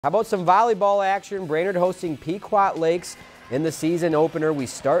How about some volleyball action? Brainerd hosting Pequot Lakes in the season opener. We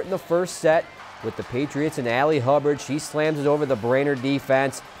start in the first set with the Patriots and Allie Hubbard. She slams it over the Brainerd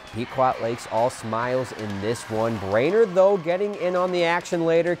defense. Pequot Lakes all smiles in this one. Brainerd, though, getting in on the action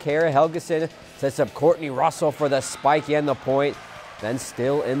later. Kara Helgeson sets up Courtney Russell for the spike and the point. Then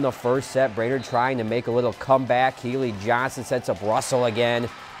still in the first set, Brainerd trying to make a little comeback. Keely Johnson sets up Russell again.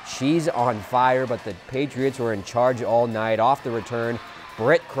 She's on fire, but the Patriots were in charge all night. Off the return,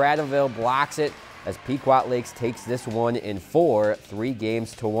 Britt Cradaville blocks it as Pequot Lakes takes this one in 4,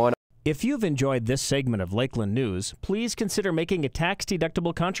 3-1. If you've enjoyed this segment of Lakeland News, please consider making a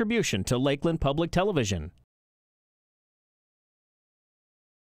tax-deductible contribution to Lakeland Public Television.